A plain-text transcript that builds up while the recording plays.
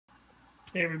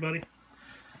Hey everybody,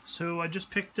 so I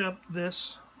just picked up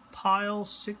this Pyle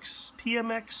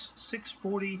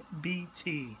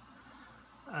PMX640BT.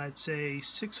 It's a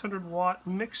 600 watt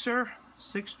mixer,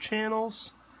 6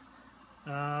 channels.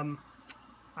 I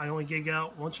only gig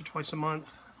out once or twice a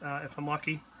month if I'm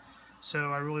lucky,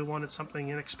 so I really wanted something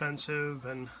inexpensive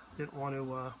and didn't want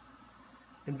to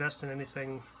invest in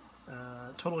anything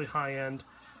totally high end.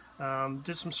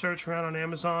 Did some search around on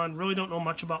Amazon. Really don't know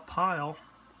much about Pyle.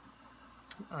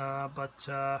 But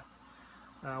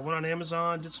went on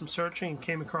Amazon, did some searching, and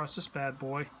came across this bad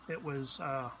boy. It was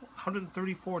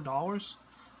 $134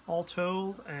 all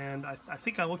told, and I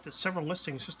think I looked at several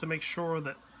listings just to make sure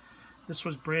that this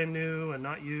was brand new and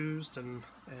not used. And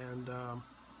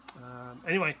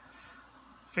anyway,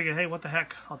 figured, hey, what the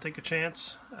heck? I'll take a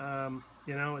chance.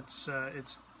 You know, it's at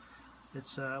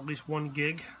least 1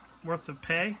 gig worth of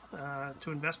pay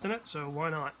to invest in it, so why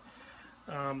not?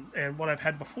 And what I've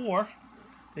had before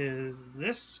is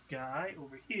this guy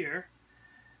over here,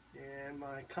 and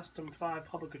my custom 5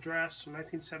 public address from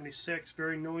 1976,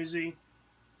 very noisy.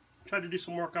 Tried to do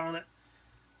some work on it,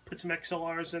 put some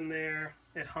XLRs in there,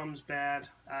 it hums bad.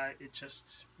 It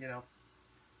just, you know,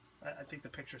 I think the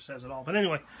picture says it all. But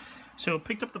anyway, so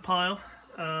picked up the Pyle,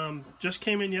 just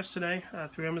came in yesterday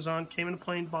through Amazon, came in a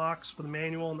plain box with a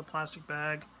manual in the plastic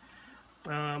bag.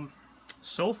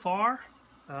 So far,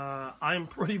 I'm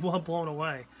pretty well blown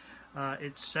away.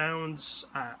 It sounds,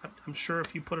 I'm sure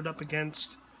if you put it up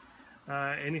against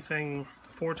anything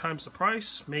 4 times the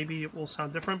price, maybe it will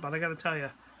sound different, but I gotta tell you,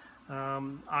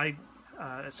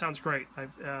 it sounds great.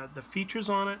 The features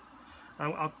on it,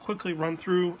 I'll quickly run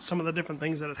through some of the different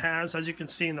things that it has. As you can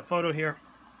see in the photo here,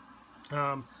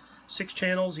 6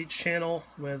 channels, each channel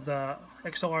with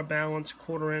XLR balance,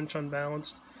 1/4 inch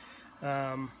unbalanced,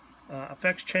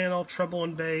 effects channel, treble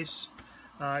and bass,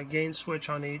 gain switch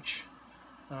on each.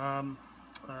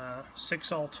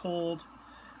 6 all told.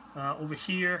 Over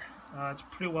here, it's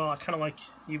pretty well. I kind of like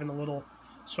even the little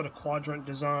sort of quadrant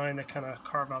design that kind of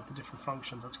carve out the different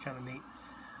functions. That's kind of neat.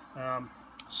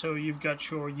 So you've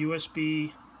got your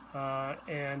USB,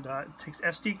 and it takes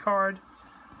SD card,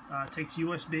 it takes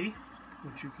USB,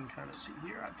 which you can kind of see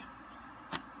here. I've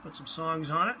put some songs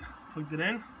on it, plugged it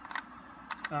in.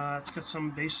 It's got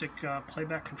some basic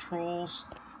playback controls,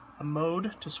 a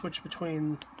mode to switch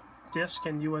between disk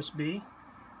and USB,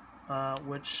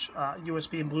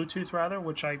 USB and Bluetooth rather,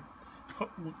 which I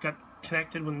got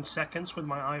connected within seconds with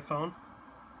my iPhone.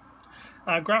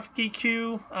 Graphic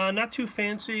EQ, not too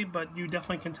fancy, but you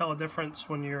definitely can tell a difference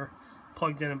when you're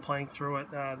plugged in and playing through it.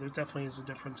 There definitely is a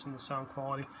difference in the sound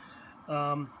quality.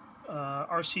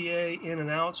 RCA in and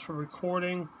outs for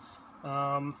recording.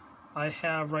 I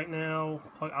have right now,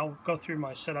 I'll go through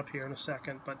my setup here in a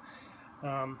second, but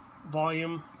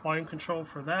volume control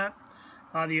for that.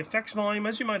 The effects volume,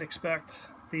 as you might expect,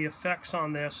 the effects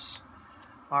on this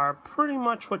are pretty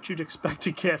much what you'd expect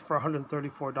to get for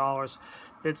 $134.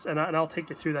 And I'll take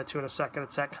you through that too in a second.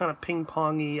 It's that kind of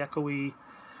ping-pongy, echoey.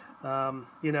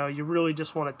 You know, you really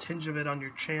just want a tinge of it on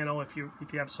your channel if you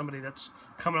have somebody that's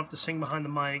coming up to sing behind the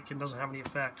mic and doesn't have any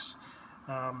effects.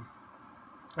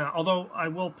 Although I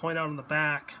will point out on the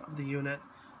back of the unit,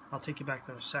 I'll take you back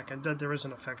there in a second, there is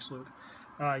an effects loop.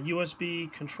 USB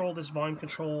control, this volume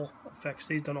control affects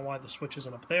these. Don't know why the switch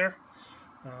isn't up there,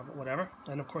 but whatever.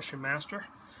 And of course your master.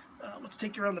 Let's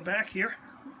take you around the back here.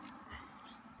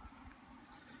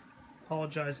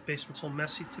 Apologize, the basement's a little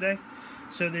messy today.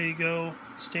 So there you go,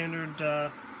 standard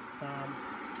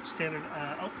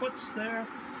outputs there,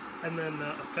 and then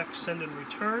effects send and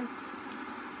return.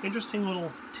 Interesting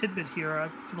little tidbit here.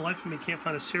 For the life of me, can't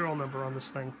find a serial number on this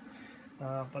thing.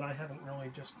 But I haven't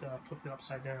really just flipped it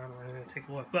upside down or anything to take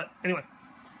a look. But anyway,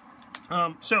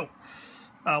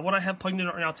 what I have plugged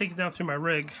into it right now, I'll take it down through my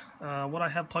rig. What I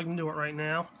have plugged into it right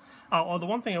now, the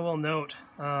one thing I will note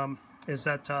is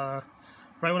that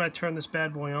right when I turn this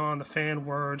bad boy on, the fan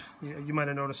word, you might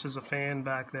have noticed there's a fan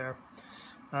back there.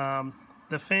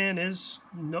 The fan is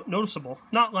noticeable.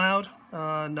 Not loud,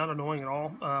 not annoying at all,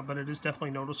 but it is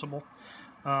definitely noticeable.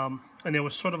 And there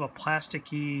was sort of a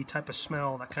plasticky type of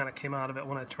smell that kind of came out of it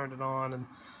when I turned it on, and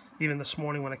even this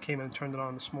morning when I came in and turned it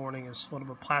on this morning, it's sort of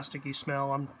a plasticky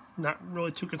smell. I'm not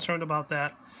really too concerned about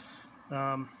that,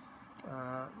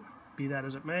 be that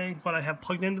as it may. What I have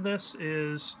plugged into this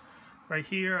is right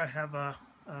here. I have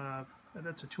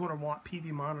that's a 200 watt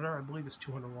PV monitor. I believe it's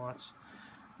 200 watts.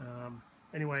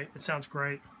 Anyway, it sounds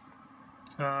great.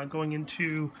 Going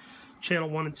into channel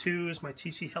 1 and 2 is my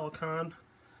TC Helicon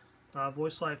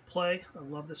Voice Live Play. I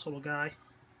love this little guy,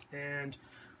 and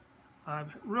I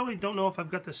really don't know if I've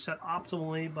got this set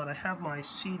optimally, but I have my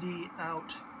CD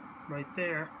out right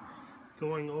there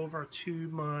going over to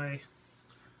my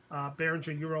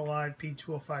Behringer Eurolive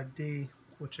P205D,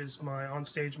 which is my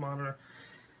on-stage monitor.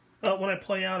 When I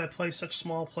play out, I play such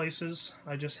small places.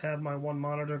 I just have my one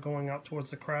monitor going out towards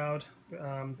the crowd.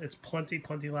 It's plenty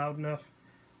loud enough,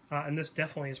 and this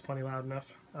definitely is plenty loud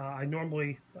enough. I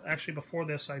normally, actually before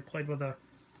this, I played with a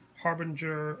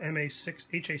Harbinger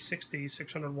HA60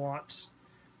 600 watts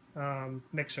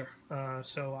mixer.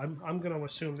 So I'm going to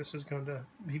assume this is going to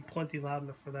be plenty loud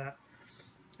enough for that.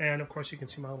 And of course you can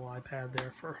see my little iPad there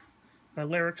for my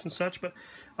lyrics and such. But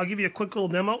I'll give you a quick little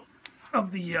demo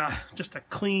of the, just a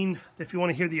clean, if you want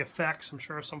to hear the effects. I'm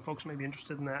sure some folks may be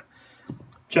interested in that.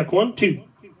 Check 1, 2.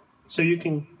 So you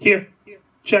can hear.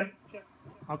 Check.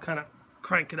 I'll kind of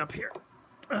crank it up here.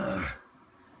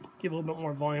 Give a little bit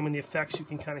more volume in the effects. You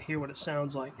can kind of hear what it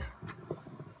sounds like.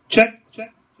 Check.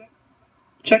 Check.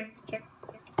 Check. Check.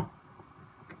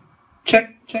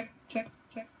 Check. Check. Check.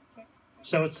 Check.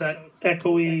 So it's that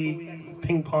echoey,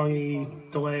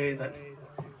 ping-pongy delay that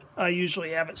I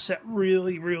usually have it set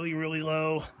really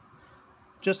low.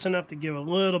 Just enough to give a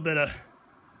little bit of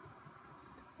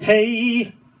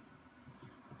hey.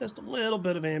 Just a little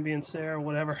bit of ambience there, or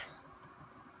whatever. A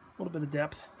little bit of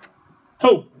depth.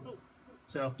 Ho!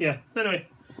 So, yeah. Anyway.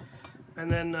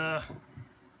 And then I'll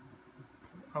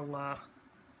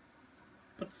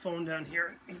put the phone down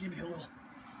here and give you a little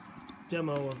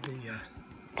demo of the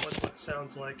what it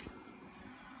sounds like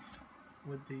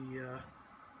with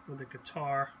the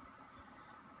guitar.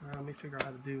 Let me figure out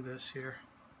how to do this here.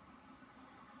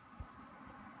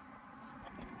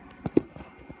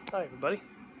 Hi, everybody.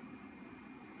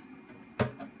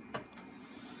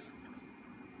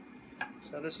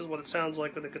 So this is what it sounds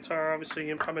like with the guitar. Obviously,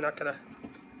 you're probably not going to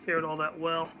hear it all that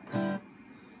well.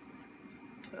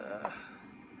 Take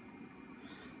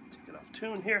it off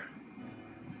tune here.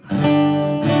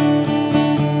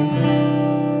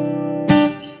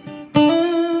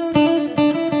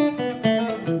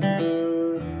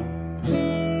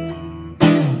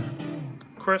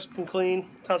 Crisp and clean.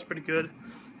 Sounds pretty good.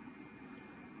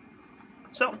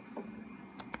 So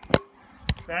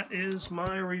that is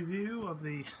my review of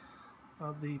the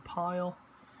Pyle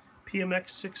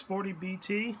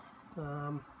PMX640BT.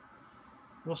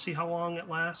 We'll see how long it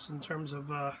lasts in terms of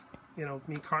you know,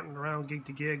 me carting around gig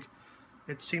to gig.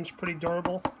 It seems pretty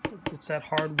durable. It's that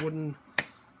hard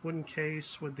wooden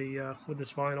case with the with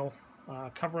this vinyl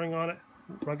covering on it,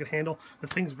 rugged handle. The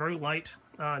thing's very light,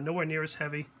 nowhere near as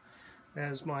heavy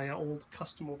as my old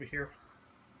custom over here.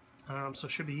 So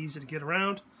it should be easy to get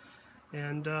around,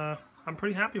 and I'm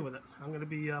pretty happy with it. I'm going to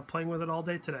be playing with it all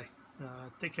day today.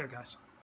 Take care, guys.